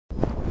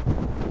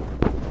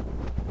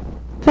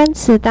分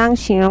词当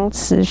形容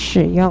词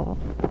使用。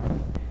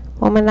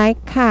我们来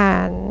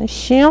看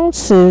形容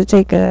词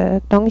这个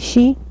东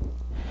西。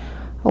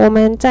我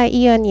们在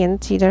1、2年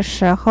级的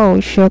时候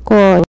学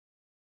过，比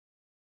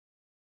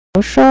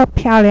如说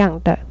漂亮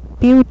的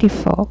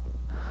beautiful，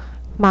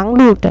 忙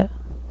碌的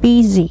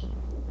busy。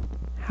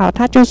好，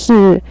它就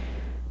是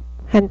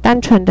很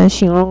单纯的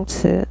形容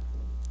词。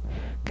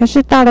可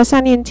是到了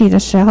3年级的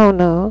时候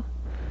呢，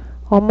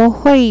我们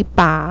会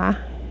把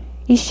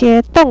一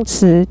些动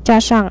词加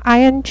上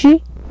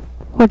ing，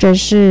 或者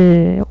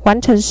是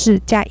完成式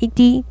加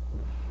ed，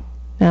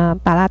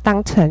 把它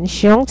当成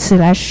形容词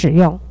来使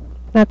用。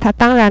那它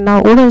当然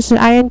呢，无论是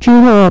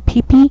ing 或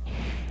pp，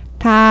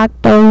 它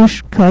都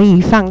可以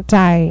放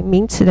在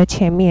名词的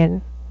前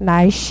面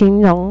来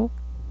形容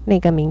那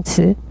个名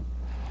词。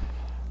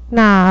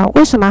那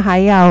为什么还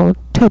要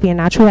特别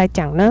拿出来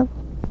讲呢？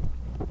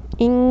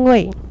因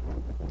为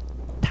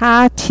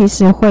它其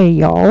实会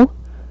有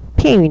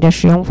片语的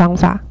使用方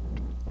法。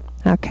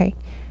OK，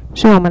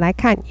 所以我们来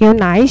看有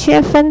哪一些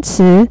分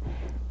词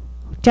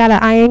加了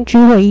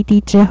ing 或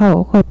ed 之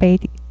后会被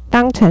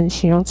当成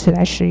形容词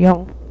来使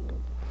用。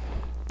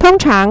通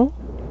常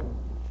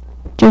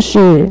就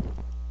是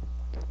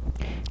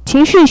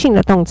情绪性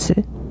的动词，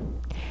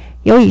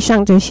有以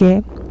上这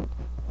些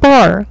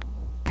bore,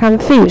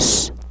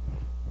 confuse,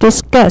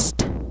 disgust,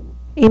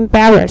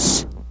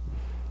 embarrass,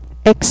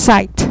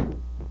 excite,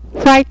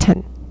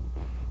 frighten,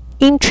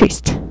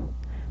 interest,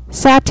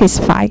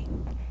 satisfy,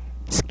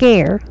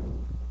 scare,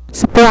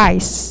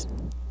 surprise,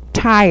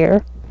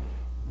 tire,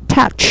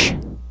 touch,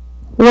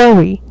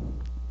 worry。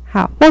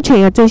 好，目前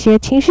有这些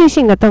情绪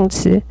性的动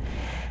词，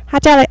它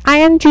加了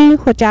ing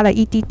或加了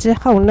ed 之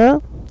后呢，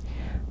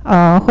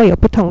会有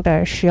不同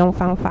的使用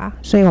方法。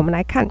所以我们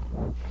来看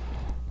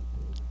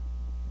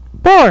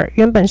bore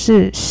原本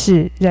是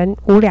使人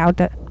无聊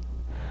的，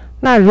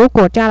那如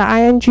果加了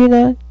ing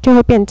呢，就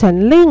会变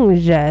成令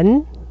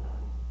人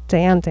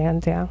怎样怎样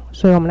怎样。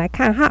所以我们来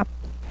看哈，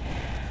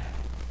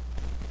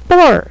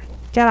 bore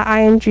加了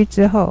ing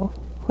之后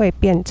会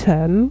变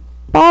成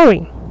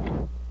boring。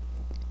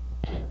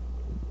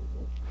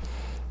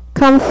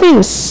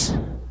 confuse,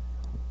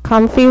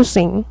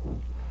 confusing,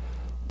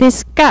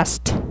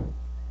 disgust,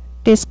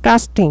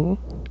 disgusting,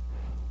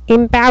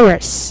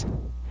 embarrass,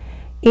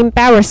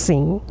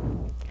 embarrassing,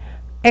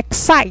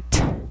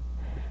 excite,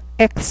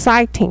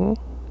 exciting,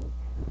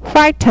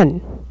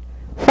 frighten,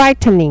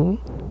 frightening,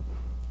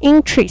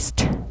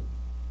 interest,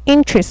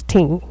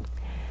 interesting,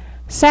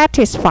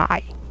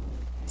 satisfy,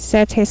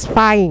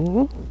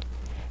 satisfying,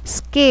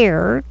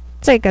 scare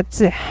这个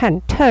字很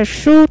特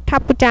殊，它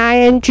不加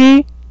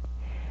ing，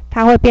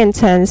 它会变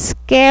成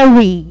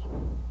scary。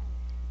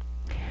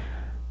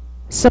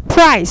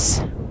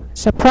 surprise,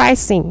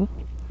 surprising,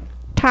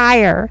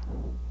 tire,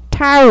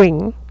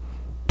 tiring,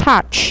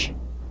 touch,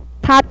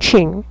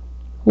 touching,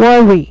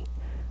 worry,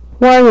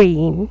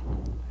 worrying。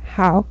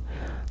 好，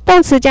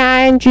动词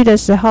加 ing 的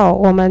时候，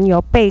我们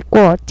有背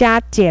过加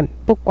减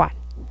不管，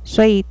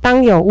所以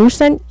当有无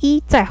声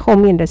e 在后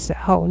面的时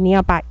候，你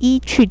要把 e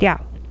去掉，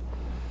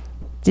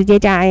直接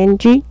加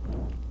ing。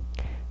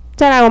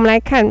 再来我们来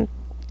看，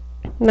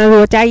那如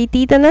果加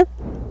ed 的呢？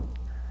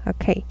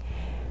 OK，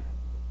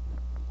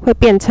 会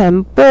变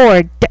成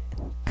bored,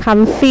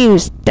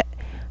 confused,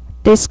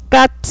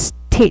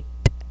 disgusted,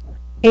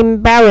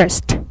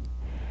 embarrassed,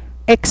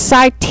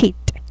 excited,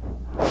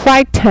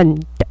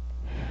 frightened,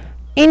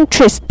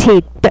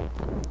 interested,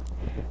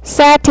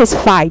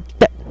 satisfied,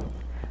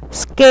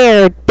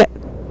 scared,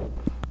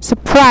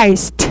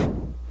 surprised,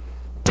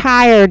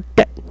 tired,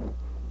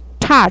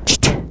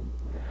 touched,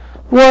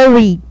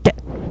 worried。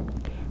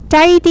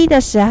 加 ed 的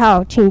时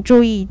候，请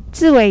注意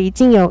字尾已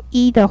经有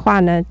e 的话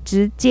呢，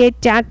直接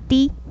加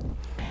d。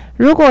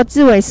如果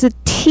字尾是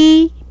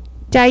t，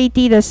 加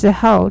ed 的时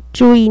候，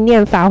注意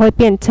念法会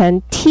变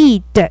成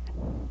t 的。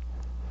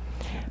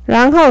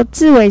然后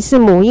字尾是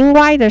母音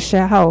y 的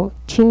时候，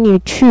请你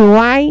去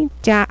y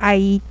加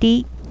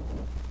ied。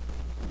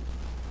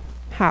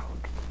 好，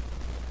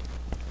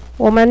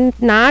我们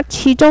拿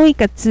其中一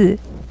个字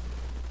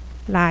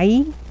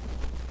来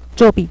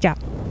做比较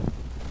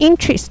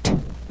 ，interest。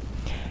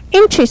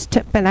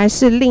 interest 本来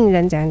是令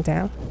人怎样怎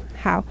样，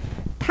好，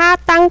它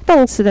当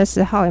动词的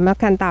时候有没有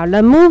看到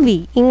the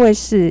movie？ 因为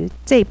是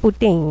这部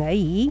电影而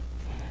已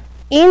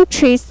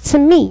 ，interests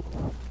me，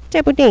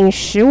 这部电影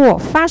使我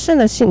发生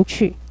了兴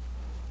趣。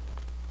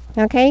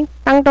OK，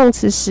 当动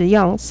词使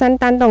用，3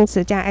单动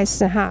词加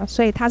s 哈，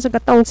所以它是个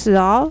动词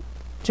哦，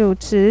主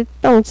词、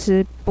动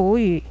词、补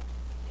语，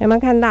有没有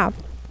看到？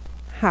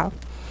好，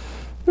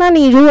那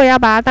你如果要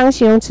把它当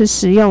形容词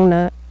使用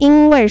呢？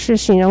因为是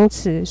形容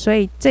词，所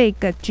以这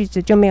个句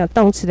子就没有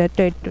动词的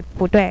对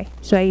不对？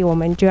所以我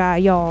们就要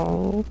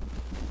用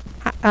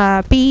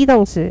be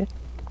动词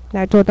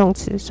来做动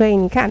词。所以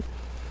你看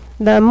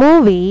 ，The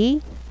movie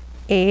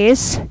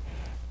is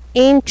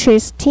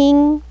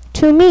interesting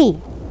to me。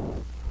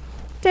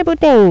这部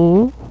电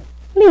影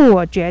令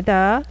我觉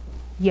得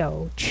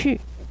有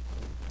趣。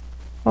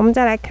我们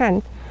再来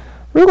看，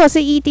如果是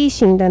ed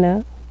型的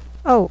呢？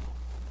哦，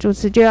主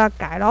词就要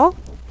改咯。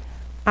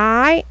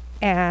I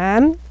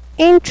am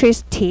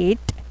interested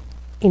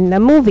in the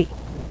movie.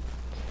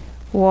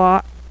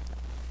 我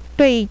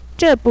对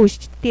这部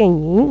电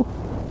影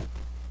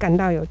感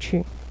到有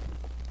趣。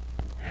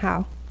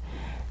好，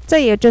这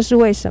也就是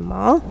为什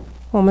么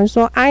我们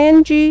说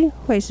ing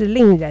会是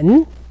令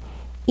人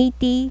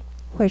 ，ed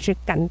会是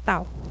感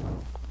到。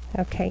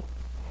OK，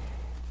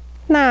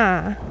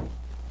 那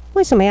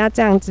为什么要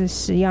这样子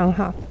使用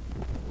哈？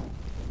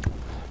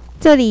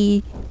这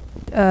里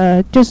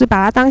就是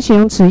把它当形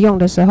容词用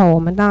的时候，我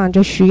们当然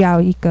就需要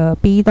一个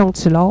be 动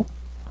词咯。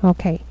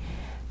OK，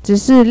 只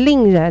是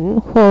令人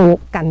或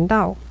感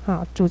到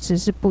主词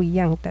是不一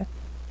样的。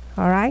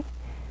Alright，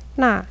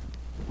 那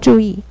注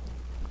意，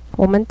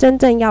我们真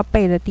正要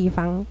背的地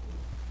方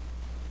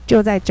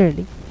就在这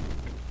里。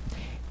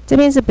这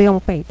边是不用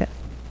背的，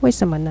为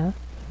什么呢？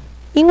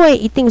因为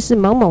一定是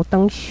某某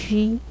东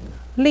西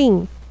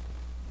令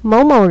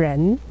某某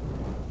人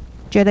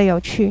觉得有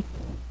趣。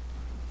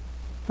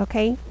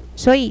OK，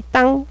 所以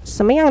当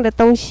什么样的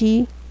东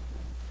西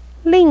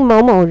令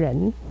某某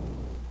人，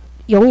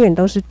永远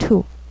都是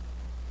to，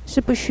 是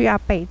不需要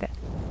背的。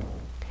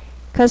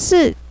可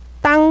是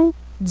当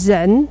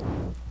人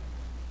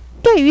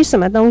对于什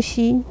么东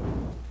西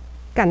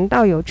感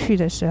到有趣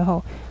的时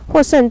候，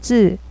或甚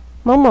至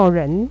某某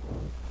人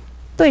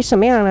对什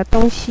么样的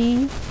东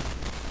西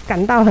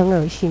感到很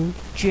恶心，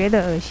觉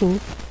得恶心，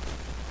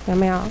有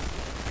没有？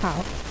好，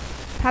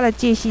它的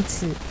介系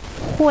词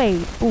会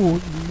不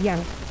一样。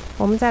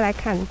我们再来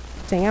看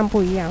怎样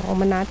不一样。我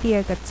们拿第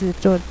二个字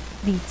做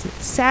例子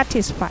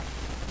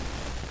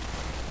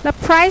 ，satisfy。The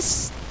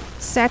price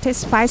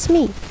satisfies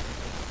me。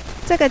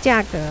这个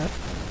价格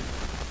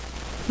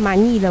满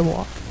意了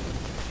我，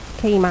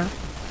可以吗？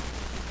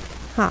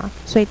好，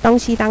所以东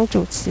西当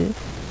主词，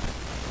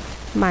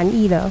满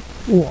意了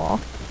我，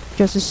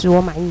就是使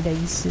我满意的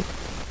意思。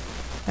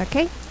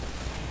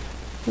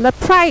OK，The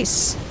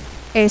price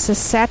is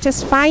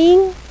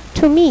satisfying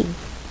to me。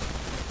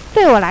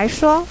对我来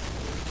说，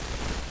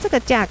这个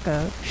价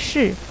格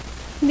是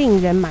令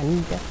人满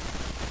意的。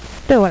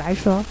对我来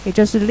说，也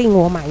就是令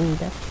我满意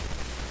的。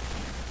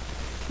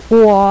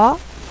我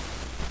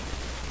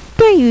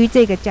对于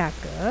这个价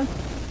格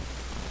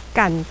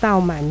感到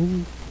满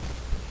意。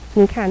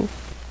你看，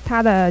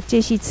它的介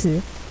系词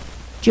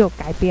就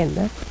改变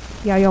了，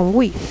要用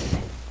with。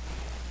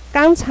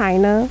刚才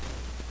呢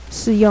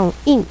是用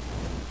in，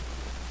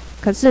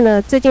 可是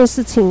呢这件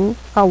事情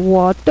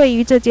我对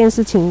于这件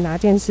事情哪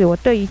件事，我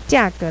对于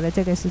价格的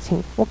这个事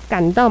情，我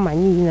感到满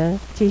意呢，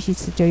介系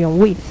词就用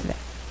with 了，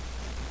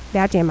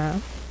了解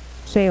吗？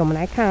所以我们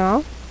来看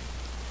哦，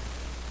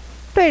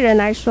对人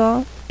来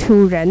说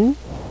 ，to 人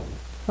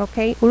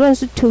 ，OK， 无论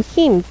是 to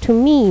him、to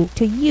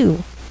me、to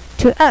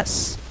you、to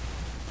us，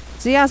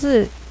 只要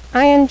是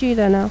ing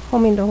的呢，后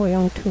面都会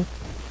用 to，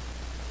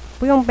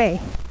 不用背，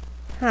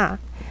哈。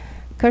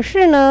可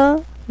是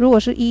呢，如果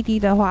是 ed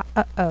的话，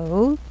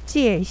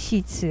介系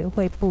词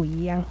会不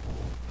一样，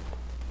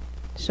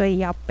所以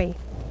要背。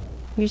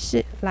于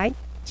是，来，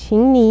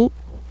请你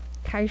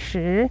开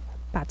始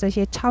把这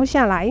些抄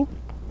下来。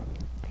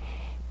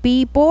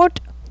Be bored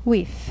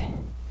with,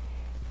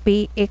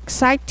 be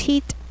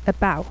excited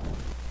about,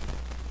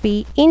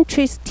 be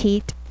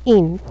interested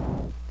in,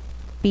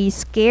 be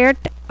scared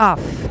of,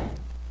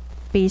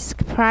 be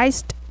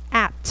surprised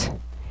at,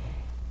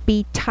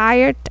 be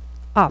tired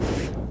of。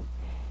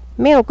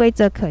没有规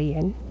则可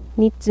言，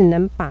你只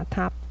能把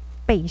它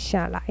背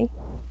下来，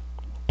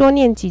多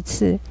念几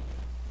次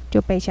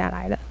就背下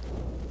来了。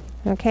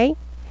OK，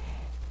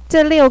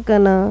 这6个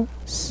呢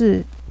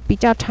是比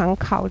较常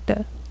考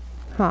的，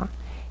哈。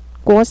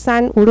国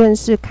三无论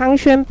是康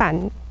轩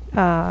版、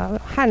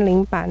翰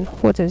林版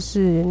或者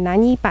是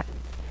南一版，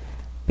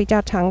比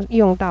较常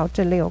用到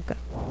这6个。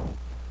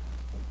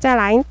再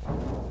来，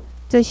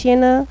这些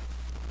呢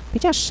比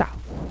较少。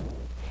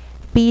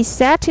Be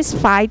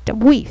satisfied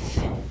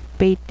with,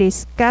 be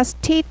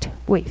disgusted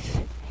with,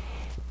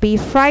 be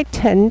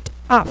frightened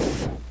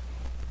of,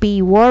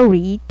 be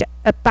worried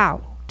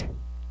about。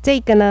这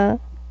个呢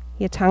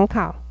也常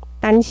考，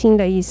担心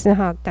的意思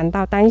哈，感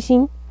到担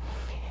心。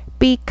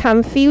Be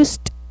confused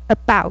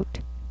about,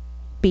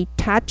 be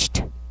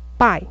touched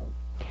by。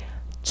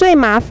最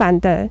麻烦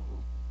的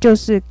就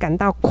是感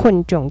到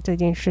困窘这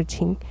件事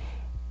情。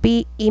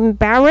Be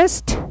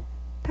embarrassed，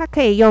 它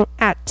可以用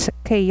at，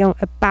 可以用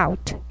about，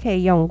 可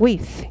以用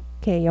with，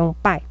 可以用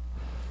by，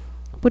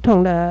 不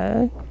同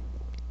的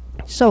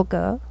受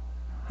格，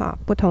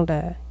不同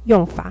的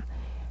用法。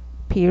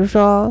比如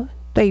说，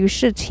对于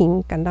事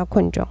情感到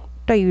困窘，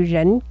对于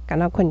人感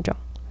到困窘。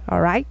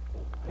Alright，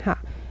 好，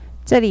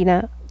这里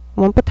呢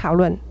我们不讨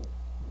论，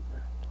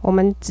我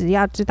们只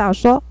要知道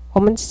说，我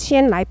们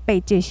先来背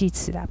介系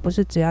词啦，不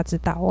是只要知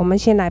道，我们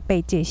先来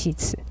背介系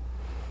词。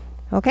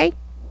OK。